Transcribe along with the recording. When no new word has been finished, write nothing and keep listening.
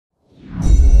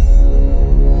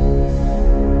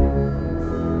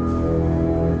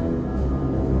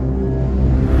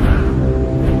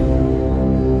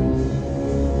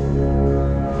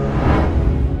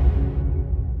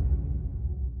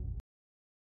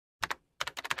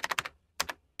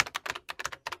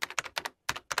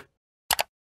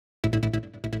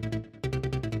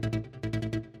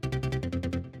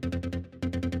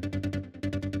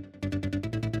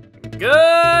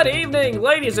Good evening,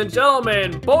 ladies and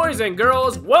gentlemen, boys and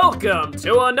girls. Welcome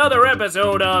to another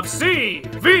episode of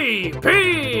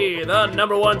CVP, the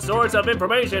 #1 source of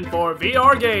information for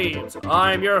VR games.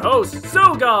 I'm your host,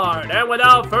 Sogard, and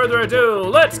without further ado,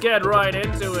 let's get right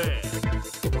into it.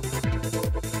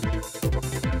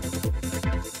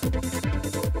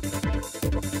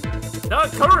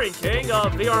 The current king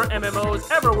of VR MMOs,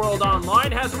 EverWorld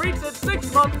Online, has reached its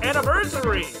 6-month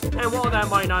anniversary. And while that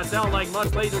might not sound like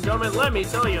much, ladies and gentlemen, let me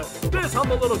tell you, this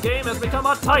humble little game has become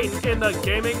a titan in the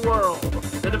gaming world.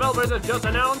 The developers have just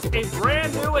announced a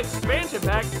brand new expansion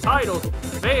pack titled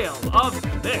Veil of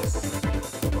Mist.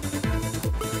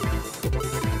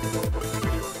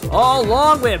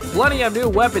 Along with plenty of new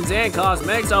weapons and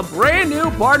cosmetics, a brand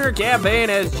new partner campaign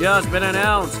has just been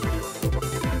announced.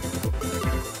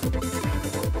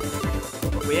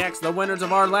 We asked the winners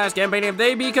of our last campaign if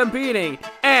they'd be competing,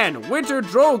 and Winter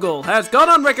Drogle has gone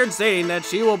on record saying that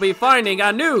she will be finding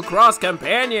a new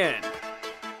cross-companion.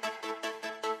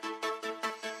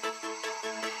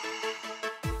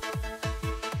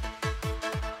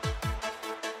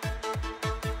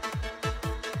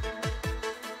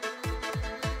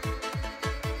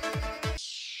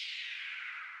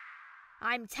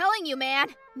 I'm telling you, man,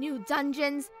 new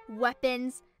dungeons,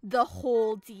 weapons, the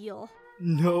whole deal.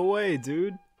 No way,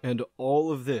 dude. And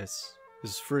all of this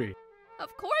is free.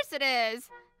 Of course it is.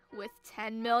 With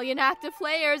 10 million active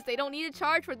players, they don't need to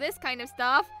charge for this kind of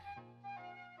stuff.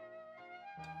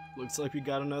 Looks like we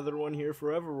got another one here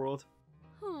for EverWorld.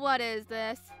 What is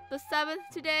this? The 7th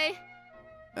today?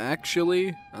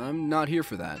 Actually, I'm not here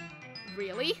for that.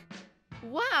 Really?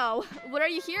 Wow, what are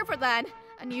you here for then?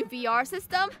 A new VR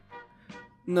system?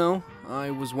 No, I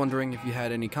was wondering if you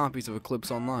had any copies of Eclipse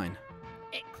Online.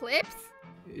 Eclipse?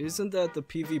 Isn't that the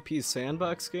PvP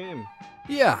sandbox game?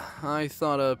 Yeah, I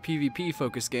thought a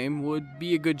PvP-focused game would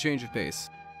be a good change of pace.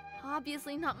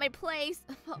 Obviously not my place,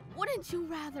 but wouldn't you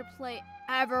rather play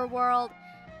EverWorld?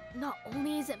 Not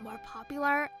only is it more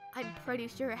popular, I'm pretty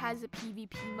sure it has a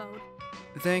PvP mode.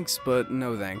 Thanks, but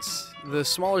no thanks. The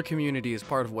smaller community is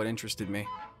part of what interested me.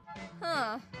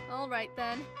 Huh, alright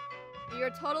then.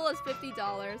 Your total is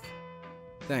 $50.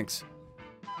 Thanks.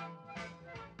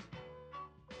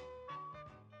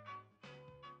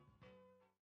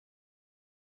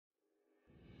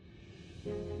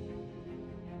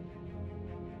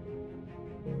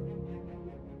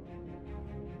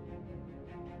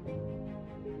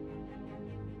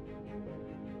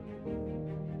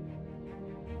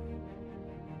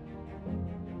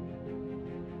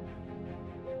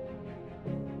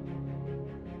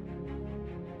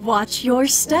 Watch your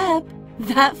step.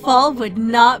 That fall would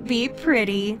not be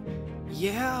pretty.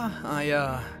 Yeah,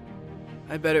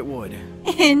 I bet it would.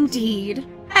 Indeed.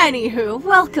 Anywho,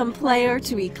 welcome player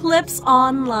to Eclipse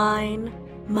Online.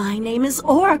 My name is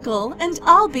Oracle, and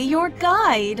I'll be your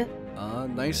guide.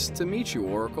 Nice to meet you,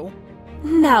 Oracle.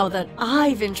 Now that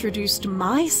I've introduced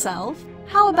myself,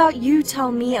 how about you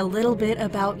tell me a little bit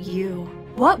about you?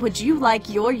 What would you like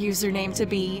your username to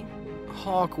be?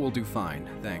 Hawk will do fine,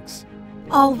 thanks.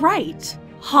 Alright,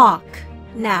 Hawk.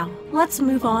 Now, let's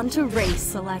move on to race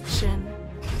selection.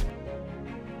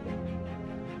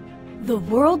 The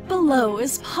world below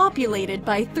is populated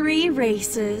by 3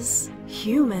 races: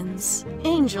 humans,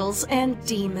 angels, and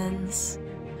demons.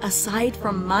 Aside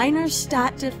from minor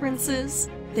stat differences,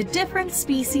 the different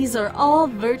species are all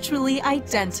virtually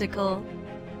identical.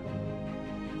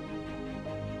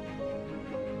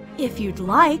 If you'd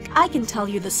like, I can tell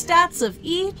you the stats of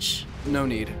each. No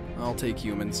need. I'll take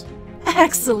humans.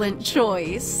 Excellent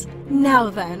choice.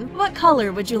 Now then, what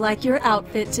color would you like your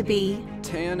outfit to be?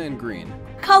 Tan and green.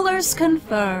 Colors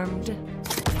confirmed.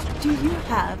 Do you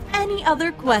have any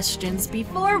other questions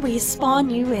before we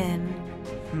spawn you in?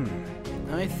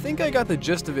 I think I got the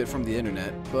gist of it from the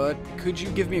internet, but could you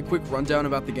give me a quick rundown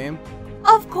about the game?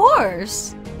 Of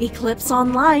course! Eclipse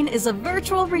Online is a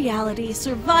virtual reality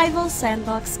survival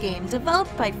sandbox game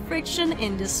developed by Friction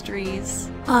Industries.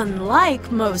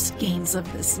 Unlike most games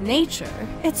of this nature,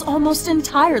 it's almost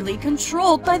entirely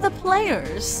controlled by the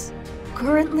players.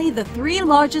 Currently, the 3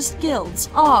 largest guilds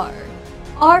are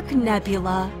Arc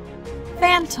Nebula,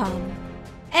 Phantom,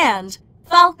 and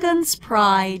Falcon's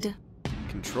Pride.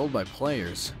 Controlled by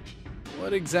players?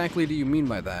 What exactly do you mean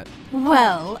by that?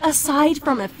 Well, aside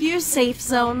from a few safe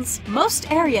zones,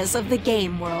 most areas of the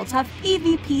game world have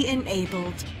PvP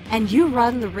enabled, and you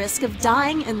run the risk of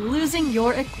dying and losing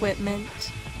your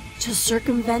equipment. To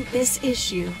circumvent this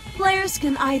issue, players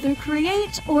can either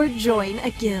create or join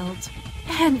a guild.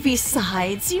 And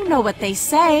besides, you know what they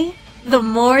say, the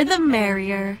more the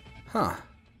merrier. Huh.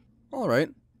 Alright.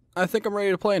 I think I'm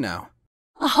ready to play now.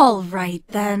 Alright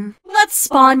then, let's Let's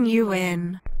spawn you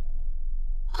in.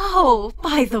 Oh,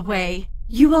 by the way,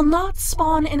 you will not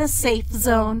spawn in a safe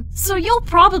zone, so you'll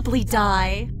probably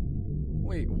die.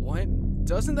 Wait, what?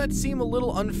 Doesn't that seem a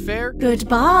little unfair?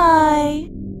 Goodbye.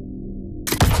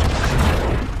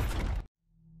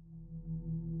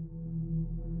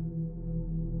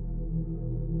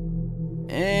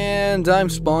 And I'm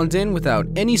spawned in without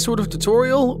any sort of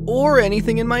tutorial or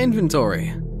anything in my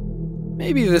inventory.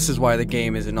 Maybe this is why the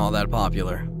game isn't all that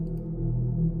popular.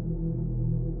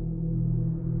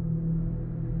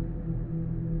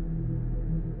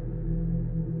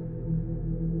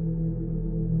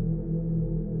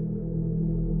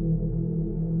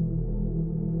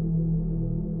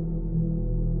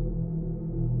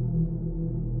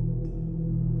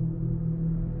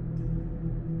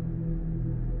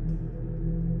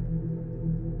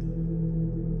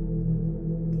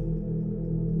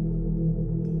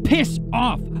 Piss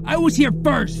off! I was here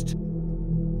first!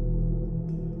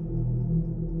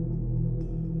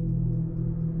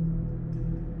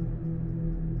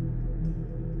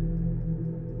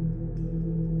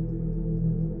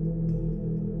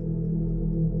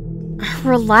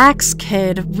 Relax,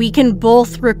 kid. We can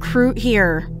both recruit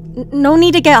here. No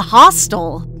need to get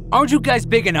hostile. Aren't you guys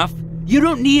big enough? You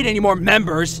don't need any more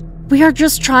members! We are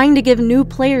just trying to give new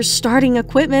players starting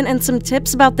equipment and some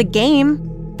tips about the game.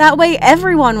 That way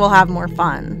everyone will have more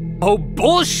fun. Oh,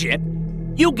 bullshit!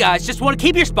 You guys just want to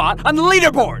keep your spot on the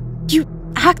leaderboard! You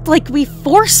act like we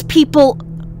force people.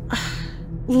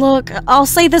 Look, I'll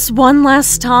say this one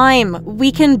last time.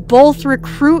 We can both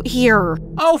recruit here.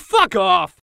 Oh, fuck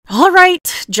off!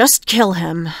 Alright, just kill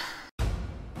him.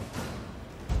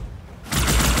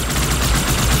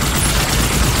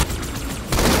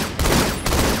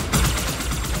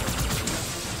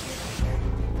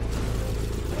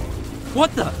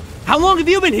 What the? How long have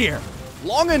you been here?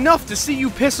 Long enough to see you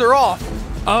piss her off.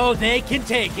 Oh, they can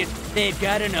take it. They've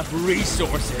got enough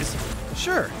resources.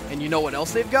 Sure, and you know what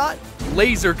else they've got?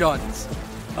 Laser guns.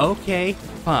 Okay,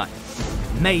 fine.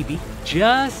 Maybe,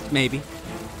 just maybe,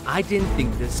 I didn't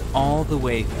think this all the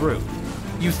way through.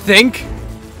 You think?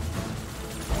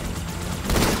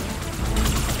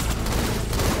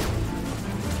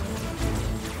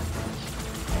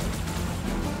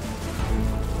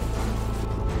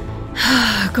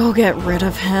 Go get rid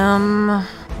of him.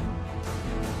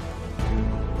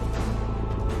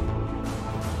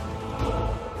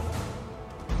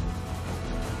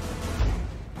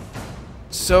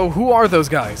 So who are those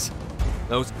guys?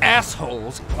 Those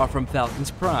assholes are from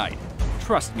Falcon's Pride.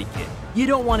 Trust me, kid, you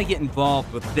don't want to get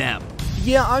involved with them.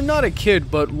 Yeah, I'm not a kid,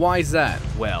 but why's that?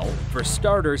 Well, for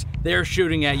starters, they're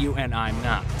shooting at you and I'm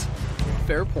not.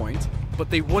 Fair point, but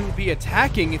they wouldn't be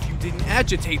attacking if you didn't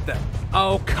agitate them.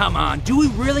 Oh, come on, do we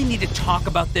really need to talk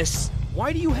about this?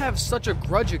 Why do you have such a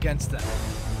grudge against them?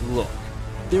 Look,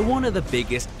 they're one of the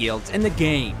biggest guilds in the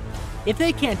game. If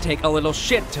they can't take a little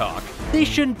shit talk, they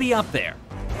shouldn't be up there.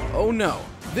 Oh no,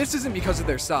 this isn't because of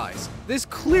their size. This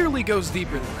clearly goes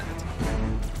deeper than that.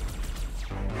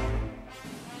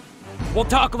 We'll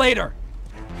talk later.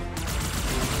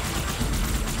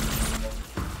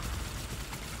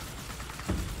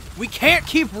 We can't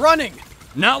keep running!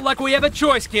 Not like we have a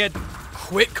choice, kid.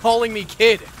 Quit calling me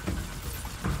kid.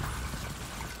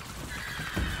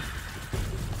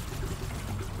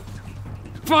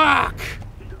 Fuck!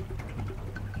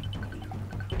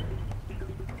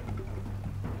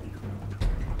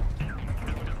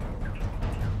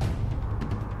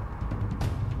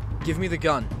 Give me the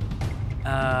gun.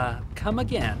 Come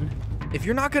again? If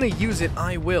you're not gonna use it,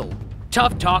 I will.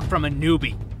 Tough talk from a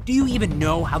newbie. Do you even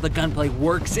know how the gunplay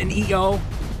works in EO?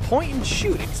 Point and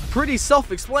shooting's pretty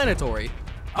self-explanatory.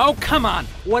 Oh, come on.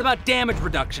 What about damage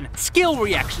reduction, skill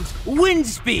reactions, wind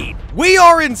speed? We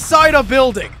are inside a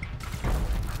building!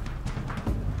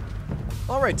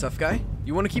 Alright, tough guy.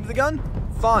 You wanna keep the gun?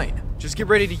 Fine. Just get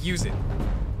ready to use it.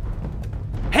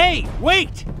 Hey,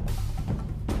 wait!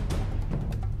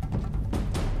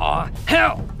 Aw,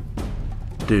 hell!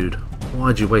 Dude,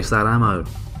 why'd you waste that ammo?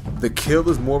 The kill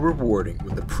is more rewarding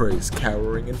when the prey is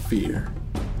cowering in fear.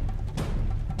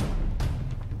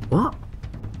 What?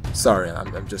 Sorry,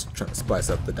 I'm just trying to spice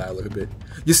up the dialogue a bit.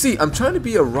 You see, I'm trying to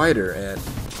be a writer and...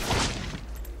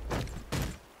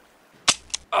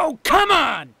 Oh, come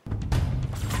on!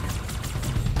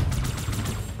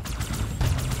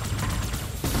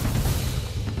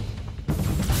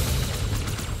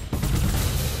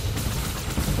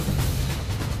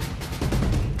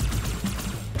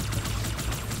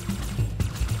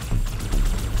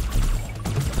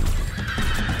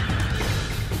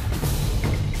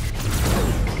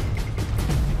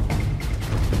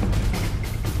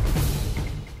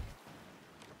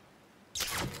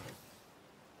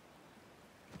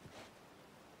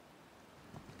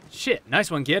 Shit, nice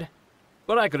one, kid.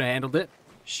 But I could have handled it.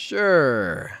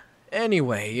 Sure.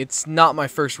 Anyway, it's not my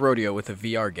first rodeo with a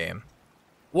VR game.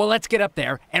 Well, let's get up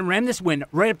there and ram this win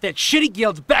right up that shitty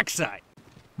guild's backside.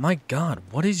 My god,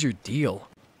 what is your deal?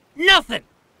 Nothing!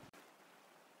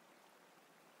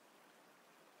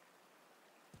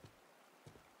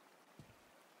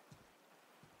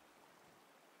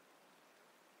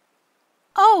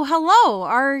 Oh, hello.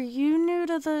 Are you new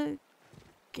to the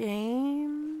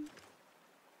game?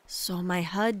 So my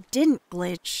HUD didn't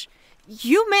glitch.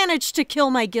 You managed to kill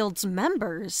my guild's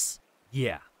members.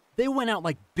 Yeah, they went out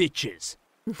like bitches.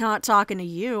 Not talking to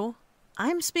you.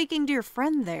 I'm speaking to your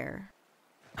friend there.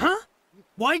 Huh?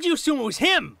 Why'd you assume it was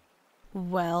him?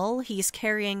 Well, he's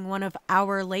carrying one of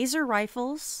our laser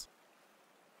rifles.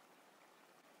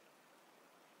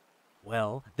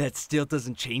 Well, that still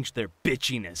doesn't change their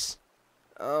bitchiness.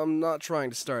 I'm not trying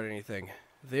to start anything.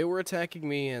 They were attacking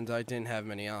me and I didn't have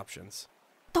many options.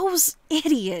 Those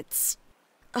idiots!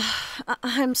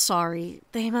 I'm sorry.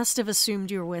 They must have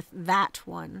assumed you were with that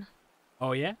one.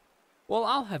 Oh yeah? Well,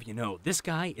 I'll have you know, this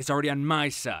guy is already on my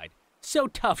side. So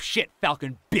tough shit,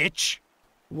 Falcon bitch!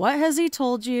 What has he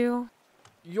told you?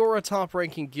 You're a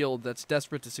top-ranking guild that's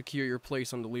desperate to secure your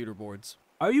place on the leaderboards.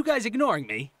 Are you guys ignoring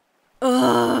me?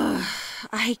 Ugh,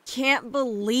 I can't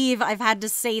believe I've had to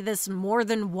say this more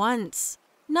than once.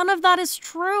 None of that is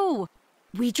true.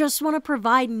 We just want to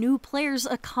provide new players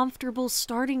a comfortable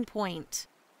starting point.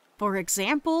 For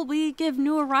example, we give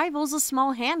new arrivals a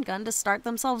small handgun to start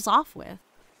themselves off with.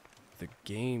 The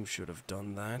game should have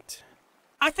done that.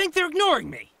 I think they're ignoring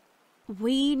me.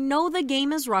 We know the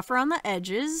game is rougher on the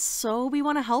edges, so we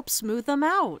want to help smooth them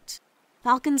out.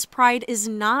 Falcon's Pride is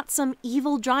not some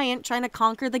evil giant trying to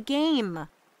conquer the game.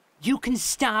 You can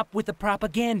stop with the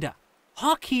propaganda.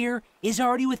 Hawk here is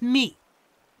already with me.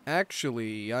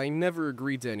 Actually, I never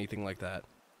agreed to anything like that.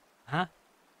 Huh?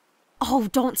 Oh,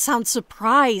 don't sound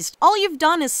surprised. All you've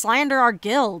done is slander our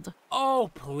guild. Oh,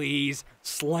 please.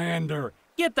 Slander.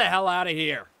 Get the hell out of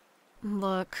here.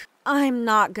 Look, I'm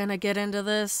not gonna get into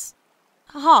this.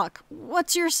 Hawk,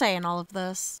 what's your say in all of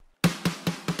this?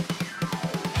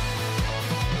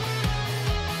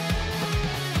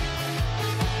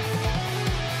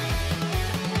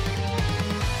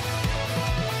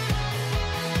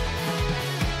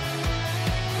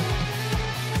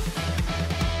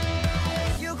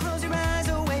 You close your eyes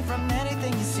away from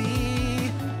anything you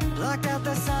see. Blocked out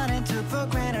the sun and took for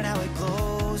granted how it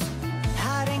glows.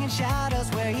 Hiding in shadows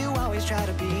where you always try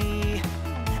to be.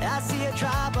 I see a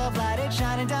drop of light, it's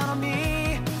shining down on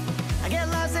me. I get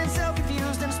lost and so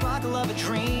confused in the sparkle of a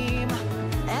dream.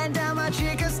 And down my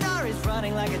cheek a star is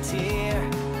running like a tear.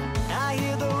 I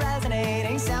hear the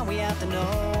resonating sound we have to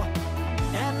know.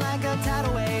 And like a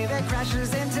tidal wave it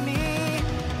crashes into me.